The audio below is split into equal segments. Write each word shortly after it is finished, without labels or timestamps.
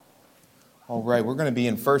All right, we're going to be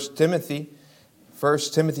in 1 Timothy. 1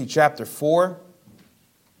 Timothy chapter 4.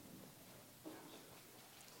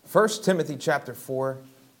 1 Timothy chapter 4.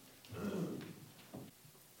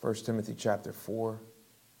 1 Timothy chapter 4.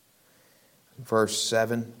 Verse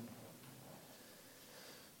 7,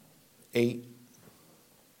 8,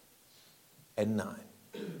 and 9.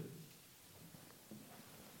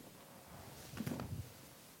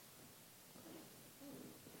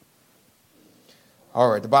 All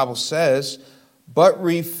right, the Bible says, "But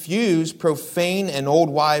refuse profane and old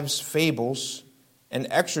wives' fables, and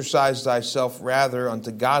exercise thyself rather unto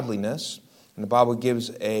godliness." And the Bible gives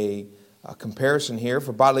a comparison here.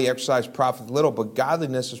 "For bodily exercise profiteth little, but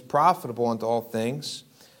godliness is profitable unto all things,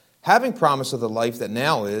 having promise of the life that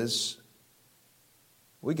now is."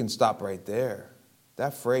 We can stop right there.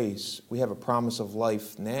 That phrase, we have a promise of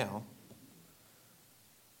life now.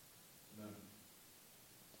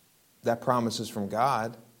 That promise is from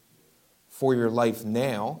God for your life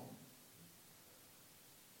now.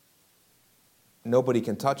 Nobody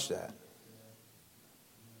can touch that.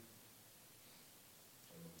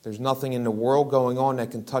 There's nothing in the world going on that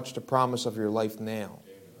can touch the promise of your life now.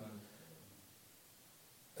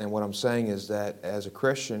 And what I'm saying is that as a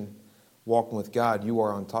Christian walking with God, you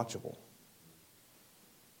are untouchable.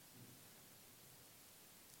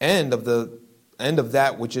 End of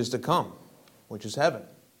that which is to come, which is heaven.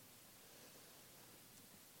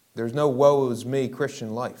 There's no woe is me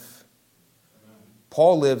Christian life.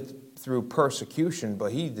 Paul lived through persecution,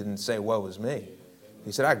 but he didn't say woe is me.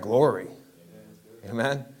 He said, I glory.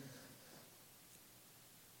 Amen.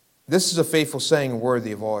 This is a faithful saying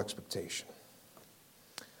worthy of all expectation.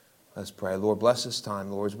 Let's pray. Lord, bless this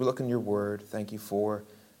time, Lord. As we look in your word, thank you for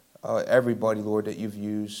everybody, Lord, that you've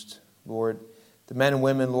used. Lord, the men and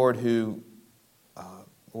women, Lord, who,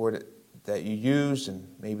 Lord, that you used,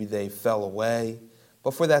 and maybe they fell away.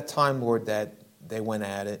 But for that time, Lord, that they went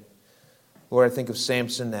at it. Lord, I think of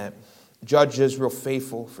Samson that judged Israel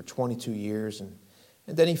faithful for 22 years, and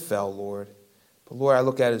then he fell, Lord. But Lord, I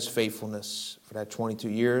look at his faithfulness for that 22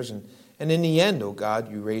 years, and in the end, oh God,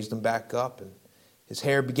 you raised him back up, and his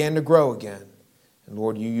hair began to grow again. And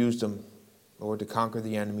Lord, you used him, Lord, to conquer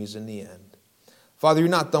the enemies in the end. Father, you're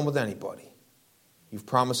not done with anybody. You've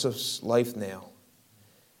promised us life now,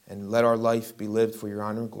 and let our life be lived for your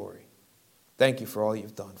honor and glory. Thank you for all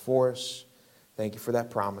you've done for us. Thank you for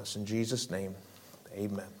that promise. In Jesus' name,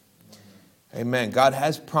 amen. Amen. God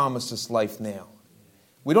has promised us life now.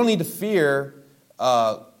 We don't need to fear.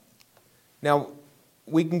 Now,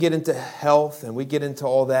 we can get into health and we get into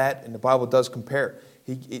all that, and the Bible does compare.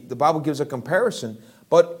 The Bible gives a comparison,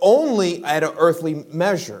 but only at an earthly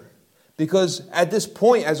measure. Because at this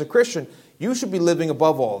point, as a Christian, you should be living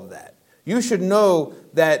above all of that. You should know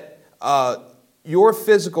that your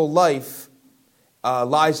physical life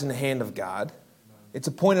lies in the hand of God. It's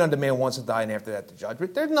appointed unto man once to die, and after that the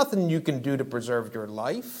judgment. There's nothing you can do to preserve your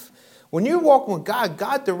life. When you're walking with God,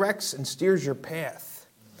 God directs and steers your path.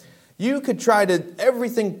 You could try to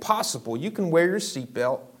everything possible. You can wear your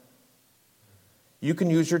seatbelt. You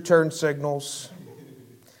can use your turn signals.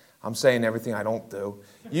 I'm saying everything I don't do.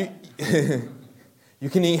 You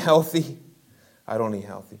can eat healthy. I don't eat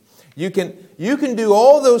healthy. You can do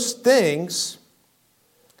all those things,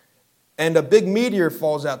 and a big meteor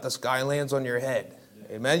falls out the sky and lands on your head.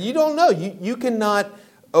 Amen. You don't know. You cannot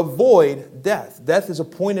avoid death. Death is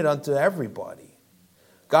appointed unto everybody.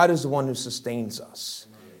 God is the one who sustains us.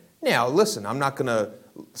 Now, listen, I'm not going to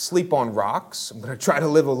sleep on rocks. I'm going to try to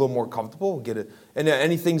live a little more comfortable. And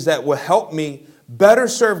any things that will help me better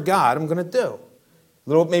serve God, I'm going to do.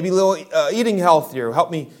 Maybe a little eating healthier,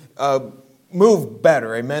 help me move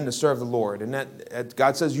better, amen, to serve the Lord. And that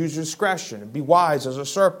God says use your discretion and be wise as a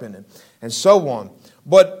serpent and so on.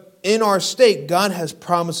 But in our state, God has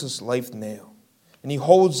promised us life now. And he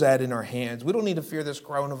holds that in our hands. We don't need to fear this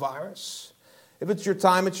coronavirus. If it's your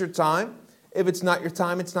time, it's your time. If it's not your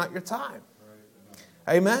time, it's not your time.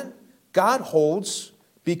 Amen? God holds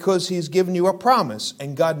because he's given you a promise.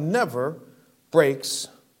 And God never breaks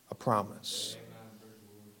a promise.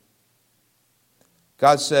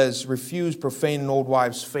 God says, refuse profane and old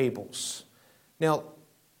wives' fables. Now,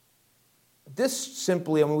 this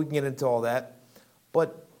simply, we can get into all that,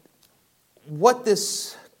 but what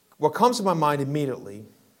comes to my mind immediately,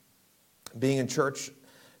 being in church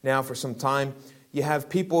now for some time, you have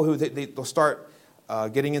people who they'll start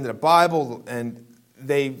getting into the Bible, and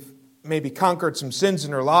they've maybe conquered some sins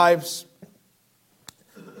in their lives,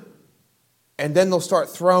 and then they'll start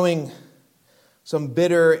throwing some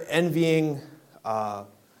bitter, envying,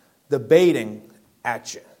 debating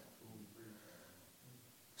at you,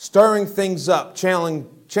 stirring things up,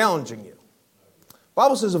 challenging you. The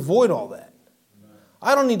Bible says avoid all that.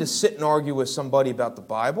 I don't need to sit and argue with somebody about the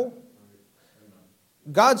Bible.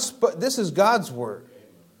 This is God's word.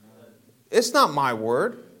 It's not my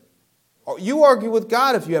word. You argue with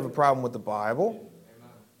God if you have a problem with the Bible.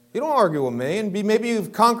 You don't argue with me. And maybe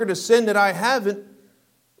you've conquered a sin that I haven't.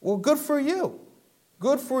 Well, good for you.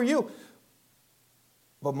 Good for you.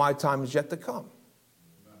 But my time is yet to come.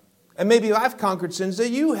 And maybe I've conquered sins that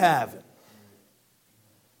you haven't.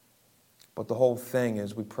 But the whole thing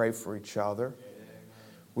is we pray for each other.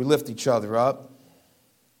 We lift each other up.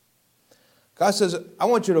 God says, I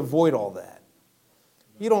want you to avoid all that.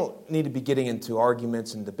 You don't need to be getting into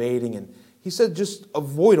arguments and debating. And He said, just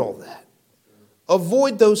avoid all that.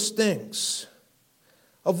 Avoid those things.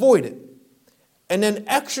 Avoid it. And then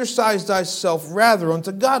exercise thyself rather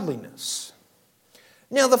unto godliness.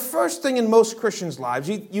 Now, the first thing in most Christians' lives,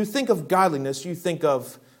 you think of godliness, you think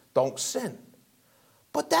of don't sin.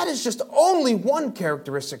 But that is just only one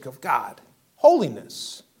characteristic of God,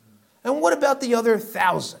 holiness. And what about the other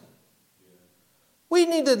 1,000? We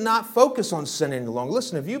need to not focus on sin any longer.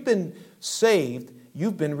 Listen, if you've been saved,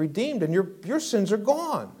 you've been redeemed, and your sins are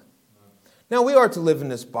gone. Now, we are to live in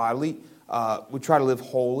this body. We try to live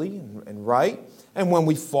holy and right. And when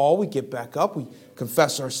we fall, we get back up. We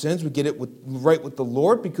confess our sins. We get it right with the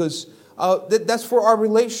Lord because that's for our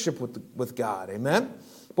relationship with God. Amen?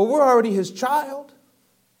 But we're already His child.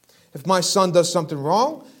 If my son does something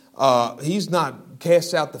wrong, he's not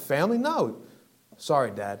cast out the family. No.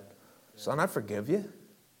 Sorry, Dad. Son, I forgive you.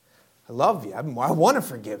 I love you. I want to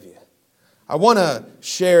forgive you. I want to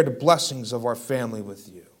share the blessings of our family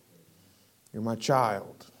with you. You're my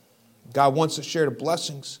child. God wants to share the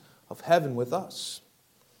blessings of heaven with us.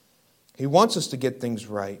 He wants us to get things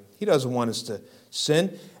right. He doesn't want us to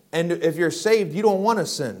sin. And if you're saved, you don't want to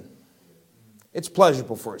sin. It's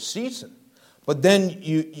pleasurable for a season. But then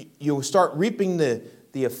you start reaping the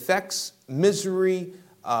effects, misery,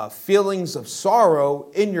 feelings of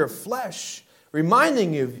sorrow in your flesh,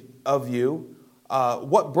 reminding you of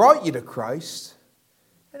what brought you to Christ.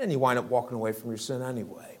 And then you wind up walking away from your sin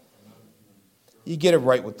anyway. You get it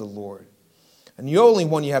right with the Lord. And the only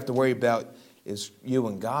one you have to worry about is you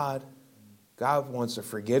and God. God wants to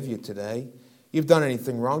forgive you today. You've done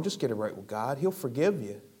anything wrong, just get it right with God. He'll forgive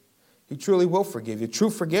you. He truly will forgive you. True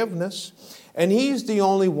forgiveness. And He's the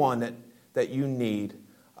only one that you need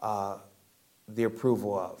the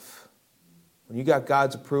approval of. When you got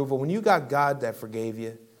God's approval, when you got God that forgave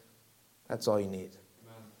you, that's all you need.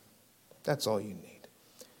 That's all you need.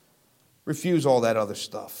 Refuse all that other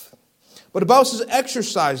stuff. But the Bible says,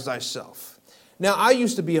 exercise thyself. Now, I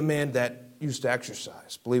used to be a man that used to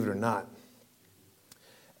exercise, believe it or not.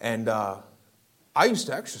 And I used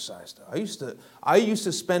to exercise, though. I used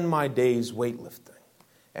to spend my days weightlifting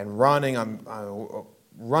and running. I'm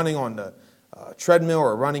running on the treadmill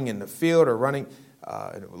or running in the field or running,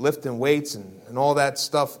 lifting weights and all that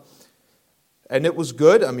stuff. And it was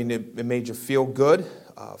good. I mean, it made you feel good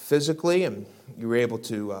physically, and you were able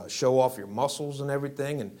to show off your muscles and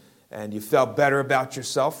everything, and you felt better about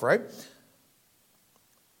yourself, right?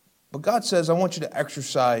 But God says, I want you to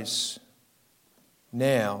exercise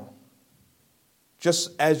now,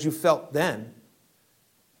 just as you felt then.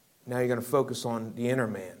 Now you're going to focus on the inner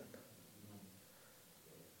man.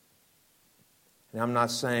 And I'm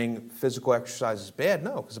not saying physical exercise is bad,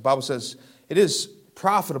 no, because the Bible says it is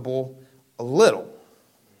profitable a little.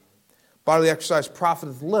 Bodily exercise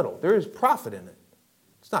profiteth little. There is profit in it.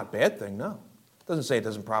 It's not a bad thing, no. It doesn't say it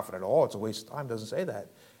doesn't profit at all. It's a waste of time. It doesn't say that.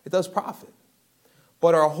 It does profit.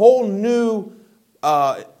 But our whole new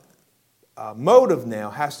motive now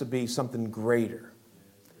has to be something greater.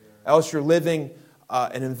 Else you're living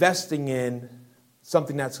and investing in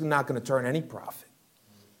something that's not going to turn any profit.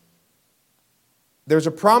 There's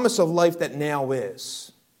a promise of life that now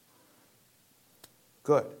is.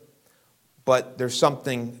 Good. But there's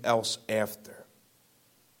something else after.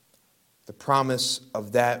 The promise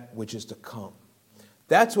of that which is to come.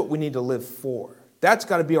 That's what we need to live for. That's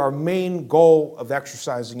got to be our main goal of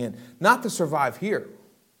exercising in. Not to survive here,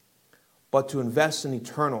 but to invest in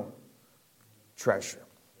eternal treasure.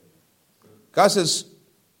 God says,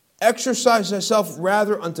 exercise thyself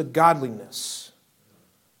rather unto godliness.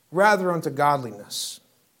 Rather unto godliness.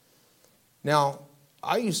 Now,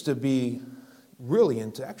 I used to be really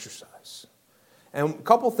into exercise. And a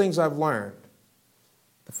couple things I've learned.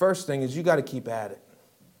 The first thing is you got to keep at it.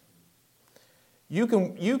 You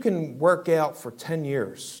can work out for 10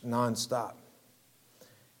 years nonstop.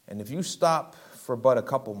 And if you stop for but a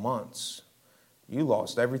couple months, you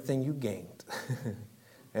lost everything you gained.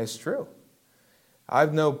 It's true.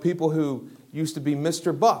 I've known people who used to be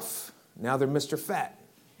Mr. Buff. Now they're Mr. Fat.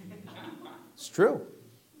 It's true.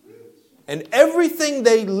 And everything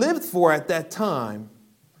they lived for at that time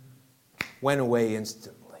went away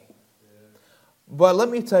instantly. But let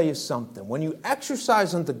me tell you something. When you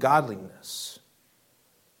exercise unto godliness,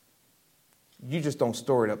 you just don't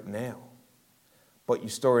store it up now, but you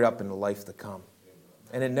store it up in the life to come.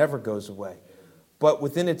 And it never goes away. But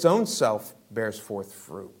within its own self bears forth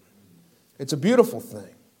fruit. It's a beautiful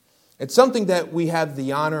thing. It's something that we have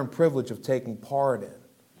the honor and privilege of taking part in.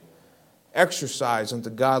 Exercise unto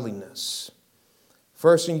godliness.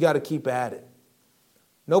 First thing, you got to keep at it.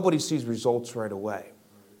 Nobody sees results right away.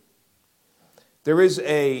 There is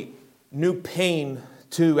a new pain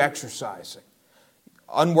to exercising.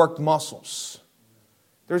 Unworked muscles.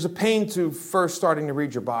 There's a pain to first starting to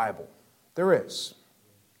read your Bible. There is.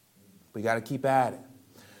 We got to keep at it.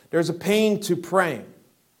 There's a pain to praying.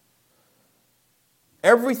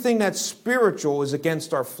 Everything that's spiritual is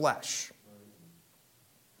against our flesh.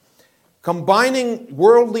 Combining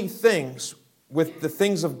worldly things with the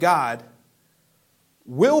things of God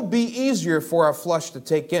will be easier for our flesh to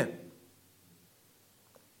take in.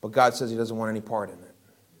 But God says He doesn't want any part in it.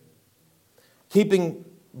 Keeping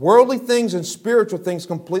worldly things and spiritual things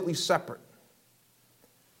completely separate.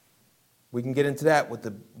 We can get into that with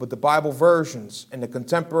the Bible versions and the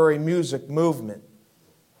contemporary music movement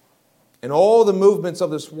and all the movements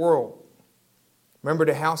of this world. Remember,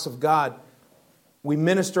 the house of God, we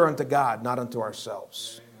minister unto God, not unto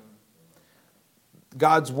ourselves.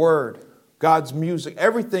 God's word, God's music,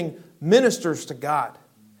 everything ministers to God.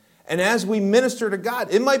 And as we minister to God,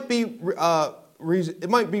 it might be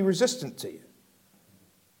resistant to you.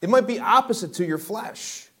 It might be opposite to your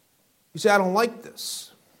flesh. You say, I don't like this.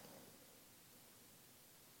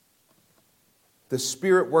 The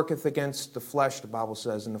spirit worketh against the flesh, the Bible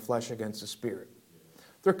says, and the flesh against the spirit.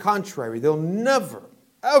 They're contrary. They'll never,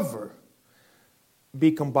 ever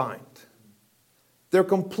be combined. They're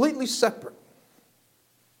completely separate.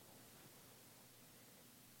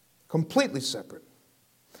 Completely separate.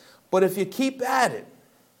 But if you keep at it,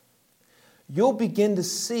 you'll begin to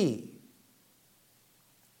see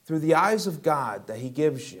through the eyes of God that He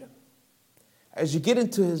gives you. As you get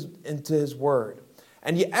into His Word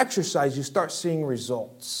and you exercise, you start seeing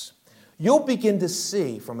results. You'll begin to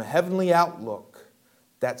see from a heavenly outlook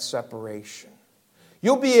that separation.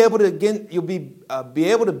 You'll be able to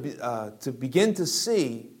begin to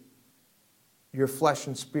see your flesh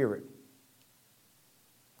and spirit,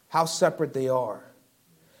 how separate they are.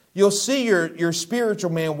 You'll see your spiritual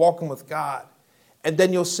man walking with God. And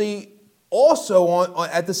then you'll see also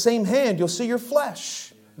at the same hand, you'll see your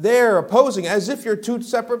flesh there opposing as if you're two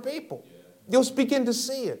separate people. You'll begin to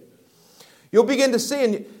see it. You'll begin to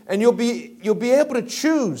see and you'll be able to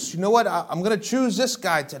choose. You know what? I'm going to choose this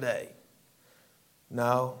guy today.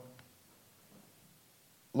 No.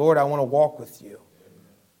 Lord, I want to walk with you.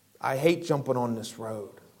 I hate jumping on this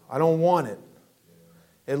road. I don't want it.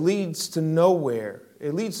 It leads to nowhere.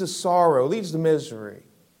 It leads to sorrow. It leads to misery.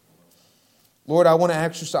 Lord, I want to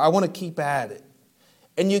exercise. I want to keep at it.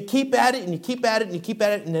 And you keep at it, and you keep at it, and you keep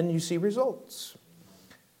at it, and then you see results.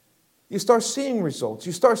 You start seeing results.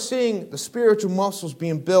 You start seeing the spiritual muscles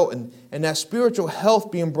being built and that spiritual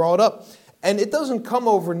health being brought up. And it doesn't come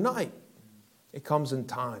overnight. It comes in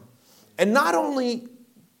time. And not only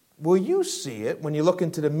will you see it when you look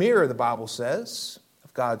into the mirror, the Bible says,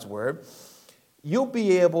 of God's Word, you'll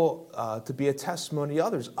be able to be a testimony to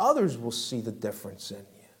others. Others will see the difference in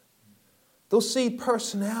you. They'll see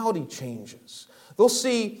personality changes. They'll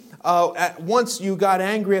see once you got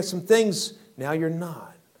angry at some things, now you're not.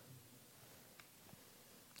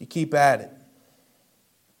 You keep at it.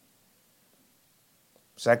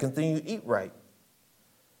 Second thing, you eat right.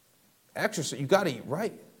 Exercise, you got to eat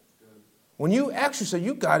right. When you exercise,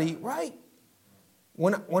 you got to eat right.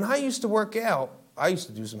 When I used to work out, I used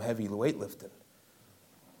to do some heavy weightlifting.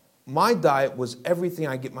 My diet was everything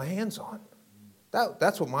I get my hands on.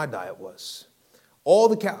 That's what my diet was.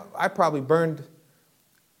 I probably burned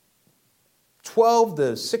 12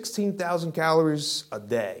 to 16,000 calories a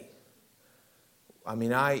day. I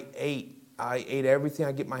mean, I ate everything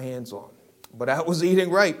I get my hands on. But I was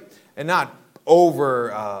eating right. And not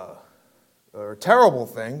over or terrible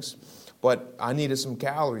things, but I needed some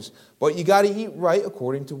calories. But you got to eat right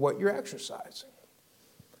according to what you're exercising.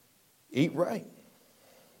 Eat right.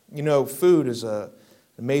 You know, food is an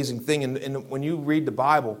amazing thing. And when you read the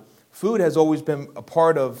Bible, food has always been a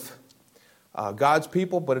part of God's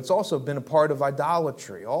people, but it's also been a part of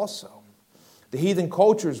idolatry also. The heathen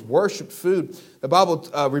cultures worship food. The Bible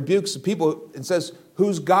rebukes the people and says,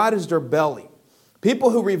 whose God is their belly. People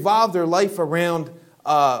who revolve their life around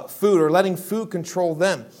food or letting food control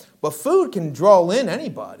them. But food can draw in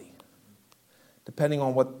anybody, depending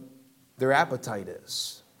on what their appetite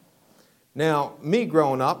is. Now, me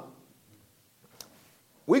growing up,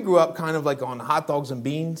 we grew up kind of like on hot dogs and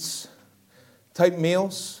beans type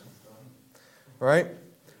meals, right?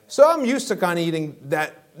 So I'm used to kind of eating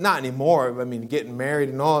that, not anymore, I mean, getting married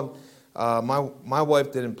and all. My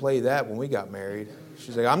wife didn't play that when we got married.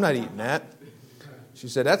 She's like, I'm not eating that. She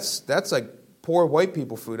said, that's like poor white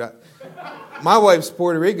people food. My wife's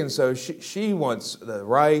Puerto Rican, so she wants the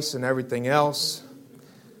rice and everything else.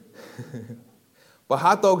 But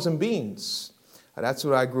hot dogs and beans, that's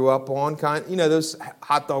what I grew up on. Those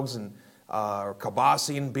hot dogs and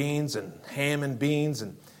kielbasa and beans and ham and beans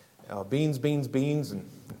and beans.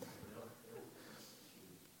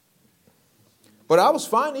 But I was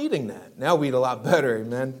fine eating that. Now we eat a lot better,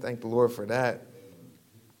 amen. Thank the Lord for that.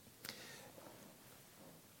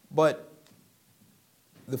 But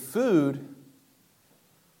the food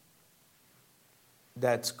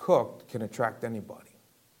that's cooked can attract anybody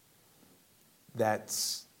that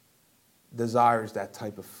desires that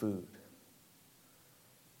type of food.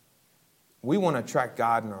 We want to attract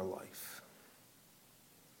God in our life.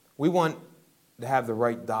 We want to have the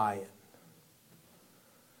right diet.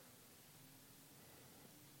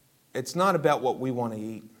 It's not about what we want to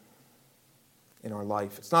eat in our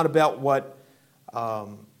life. It's not about what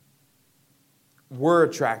we're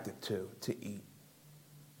attracted to eat.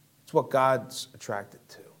 It's what God's attracted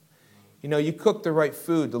to. You cook the right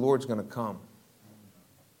food, the Lord's going to come.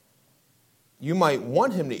 You might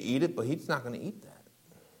want him to eat it, but he's not going to eat that.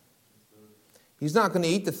 He's not going to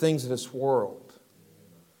eat the things of this world.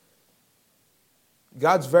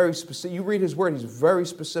 God's very specific. You read his word, he's very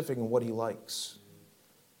specific in what he likes.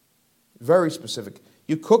 Very specific.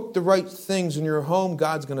 You cook the right things in your home,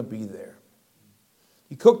 God's going to be there.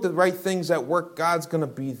 You cook the right things at work, God's going to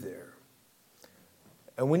be there.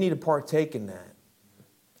 And we need to partake in that.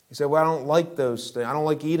 You say, well, I don't like those things. I don't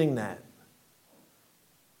like eating that.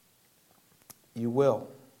 You will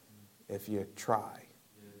if you try.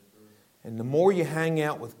 And the more you hang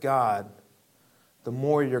out with God, the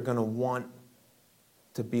more you're going to want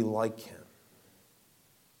to be like him.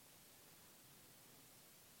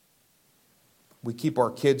 We keep our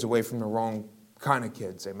kids away from the wrong kind of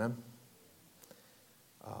kids, amen?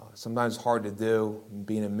 Sometimes it's hard to do,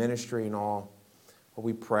 being in ministry and all, but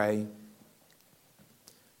we pray.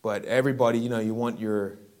 But everybody, you want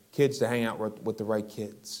your kids to hang out with the right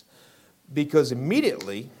kids. Because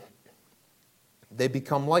immediately, they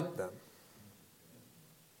become like them.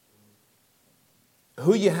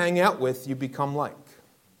 Who you hang out with, you become like.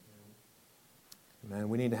 Man,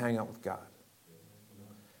 we need to hang out with God.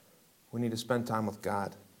 We need to spend time with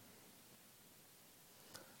God.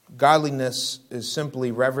 Godliness is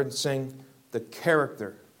simply reverencing the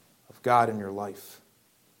character of God in your life.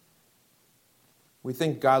 We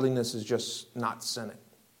think godliness is just not sinning.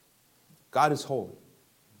 God is holy.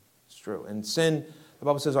 It's true. And sin, the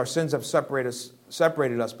Bible says our sins have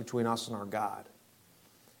separated us between us and our God.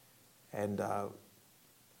 And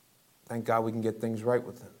thank God we can get things right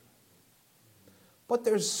with him. But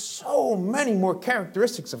there's so many more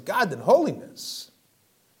characteristics of God than holiness.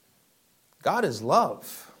 God is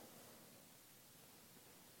love.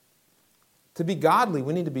 To be godly,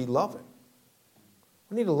 we need to be loving.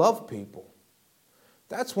 We need to love people.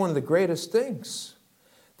 That's one of the greatest things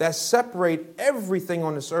that separate everything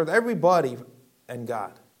on this earth, everybody and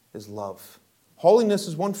God, is love. Holiness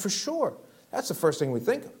is one for sure. That's the first thing we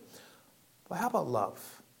think of. But how about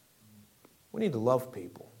love? We need to love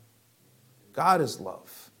people. God is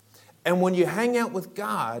love. And when you hang out with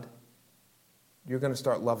God, you're going to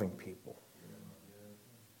start loving people.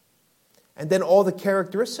 And then all the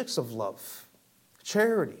characteristics of love.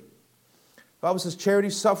 Charity. The Bible says, charity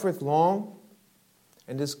suffereth long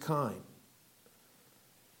and is kind.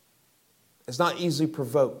 It's not easily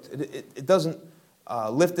provoked. It doesn't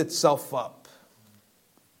lift itself up.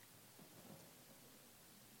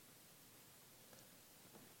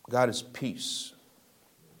 God is peace.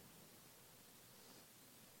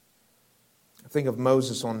 I think of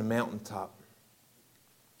Moses on the mountaintop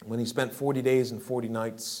when he spent 40 days and 40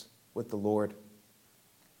 nights with the Lord.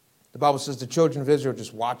 The Bible says the children of Israel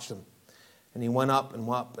just watched him. And he went up and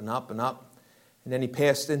up and up and up. And then he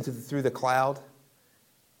passed through the cloud.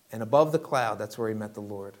 And above the cloud, that's where he met the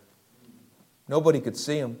Lord. Nobody could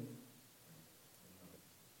see him.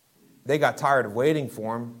 They got tired of waiting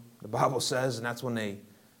for him, the Bible says, and that's when they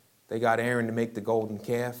got Aaron to make the golden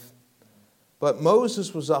calf. But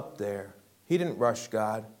Moses was up there. He didn't rush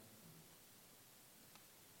God.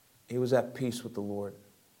 He was at peace with the Lord.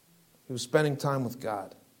 He was spending time with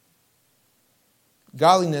God.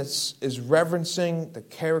 Godliness is reverencing the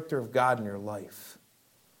character of God in your life.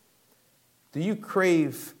 Do you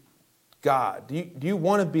crave God? Do you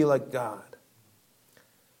want to be like God?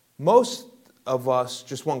 Most of us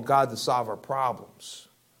just want God to solve our problems.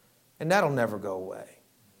 And that'll never go away.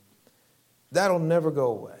 That'll never go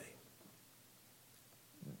away.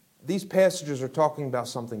 These passages are talking about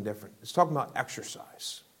something different. It's talking about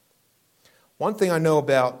exercise. One thing I know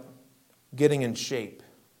about getting in shape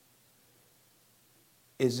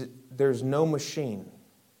is there's no machine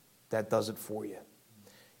that does it for you.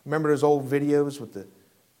 Remember those old videos with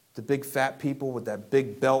the big fat people with that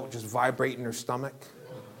big belt just vibrating their stomach?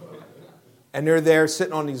 And they're there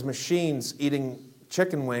sitting on these machines eating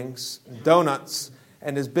chicken wings and donuts,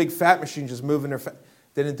 and this big fat machine just moving their fat.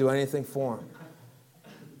 Didn't do anything for them.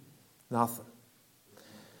 Nothing.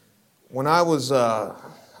 When I was,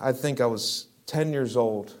 I think I was 10 years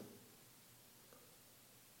old,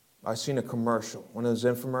 I seen a commercial, one of those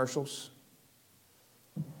infomercials.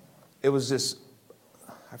 It was this,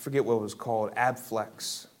 I forget what it was called,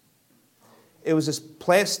 Abflex. It was this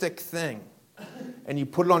plastic thing, and you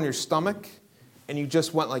put it on your stomach, and you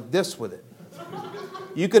just went like this with it.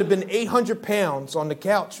 You could have been 800 pounds on the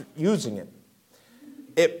couch using it.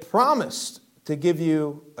 It promised to give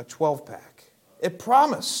you a 12-pack. It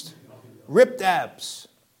promised ripped abs,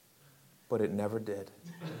 but it never did.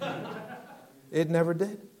 It never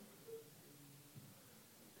did.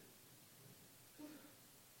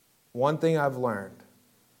 One thing I've learned,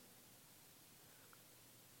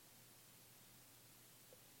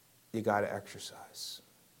 you got to exercise.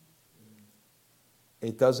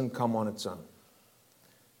 It doesn't come on its own.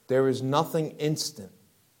 There is nothing instant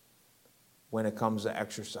when it comes to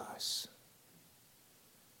exercise.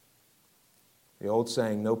 The old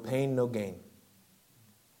saying, no pain, no gain.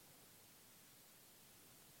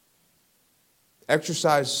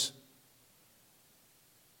 Exercise,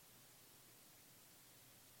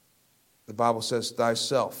 the Bible says,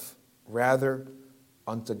 thyself, rather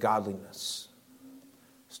unto godliness.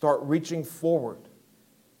 Start reaching forward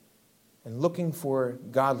and looking for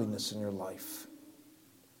godliness in your life.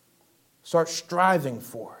 Start striving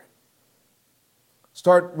for it.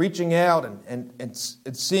 Start reaching out and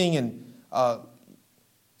seeing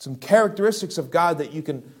some characteristics of God that you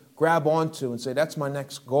can grab onto and say, that's my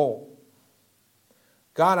next goal.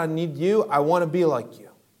 God, I need you. I want to be like you.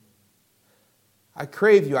 I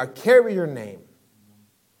crave you. I carry your name.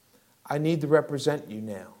 I need to represent you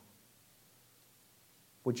now.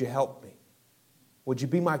 Would you help me? Would you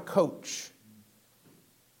be my coach?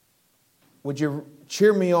 Would you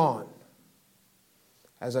cheer me on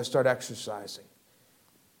as I start exercising?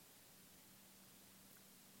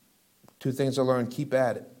 Two things I learned: keep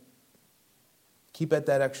at it. Keep at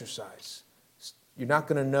that exercise. You're not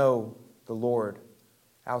going to know the Lord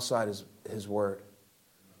outside His Word.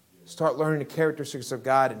 Start learning the characteristics of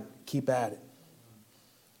God and keep at it.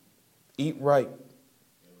 Eat right.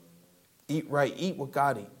 Eat right. Eat what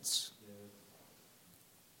God eats.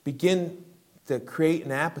 Begin to create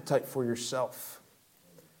an appetite for yourself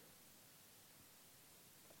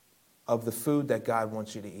of the food that God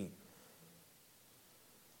wants you to eat.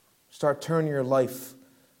 Start turning your life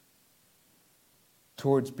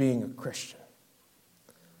towards being a Christian,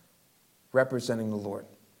 representing the Lord.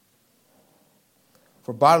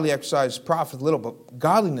 For bodily exercise profiteth little, but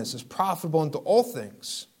godliness is profitable unto all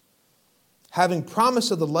things, having promise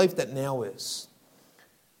of the life that now is.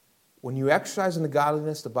 When you exercise in the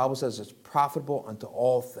godliness, the Bible says it's profitable unto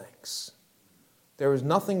all things. There is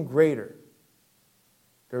nothing greater.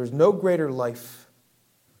 There is no greater life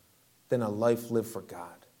than a life lived for God.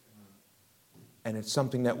 And it's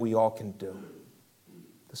something that we all can do.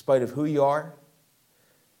 Despite of who you are,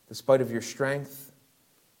 despite of your strength,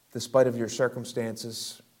 despite of your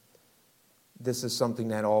circumstances, this is something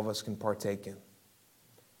that all of us can partake in.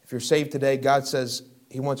 If you're saved today, God says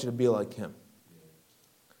He wants you to be like Him.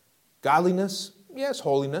 Godliness, yes,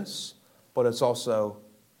 holiness, but it's also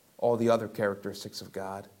all the other characteristics of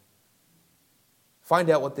God. Find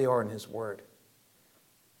out what they are in His Word.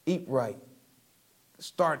 Eat right.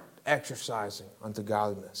 Start exercising unto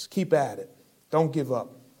godliness. Keep at it. Don't give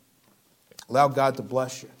up. Allow God to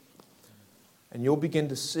bless you. And you'll begin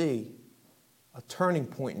to see a turning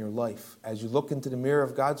point in your life. As you look into the mirror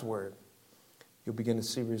of God's Word, you'll begin to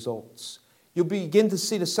see results. You'll begin to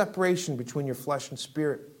see the separation between your flesh and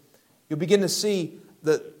spirit. You'll begin to see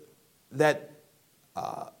the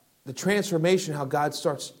transformation, how God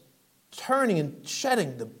starts turning and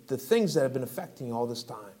shedding the things that have been affecting you all this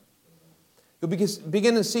time. You'll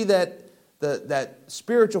begin to see that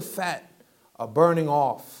spiritual fat burning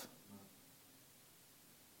off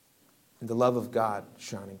and the love of God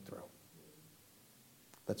shining through.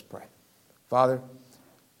 Let's pray. Father,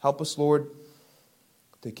 help us, Lord,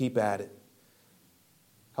 to keep at it.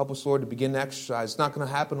 Help us, Lord, to begin to exercise. It's not going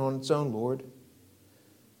to happen on its own, Lord.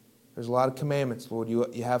 There's a lot of commandments, Lord, you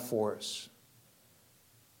have for us.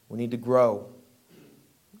 We need to grow.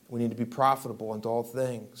 We need to be profitable unto all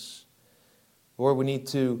things. Lord, we need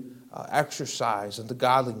to exercise unto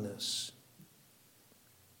godliness.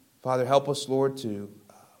 Father, help us, Lord, to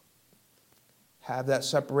have that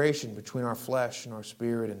separation between our flesh and our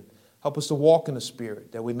spirit, and help us to walk in the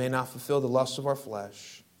Spirit, that we may not fulfill the lusts of our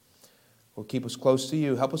flesh. Lord, keep us close to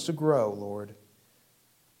you. Help us to grow, Lord.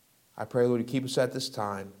 I pray, Lord, you keep us at this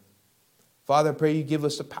time. Father, I pray you give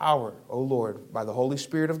us the power, O Lord, by the Holy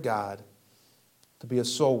Spirit of God, to be a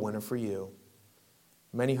soul winner for you.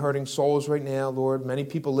 Many hurting souls right now, Lord, many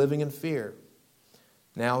people living in fear.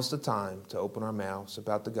 Now's the time to open our mouths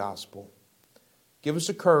about the gospel. Give us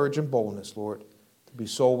the courage and boldness, Lord, to be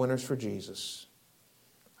soul winners for Jesus.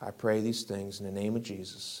 I pray these things in the name of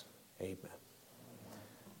Jesus. Amen.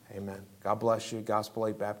 Amen. God bless you, Gospel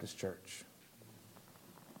Light Baptist Church.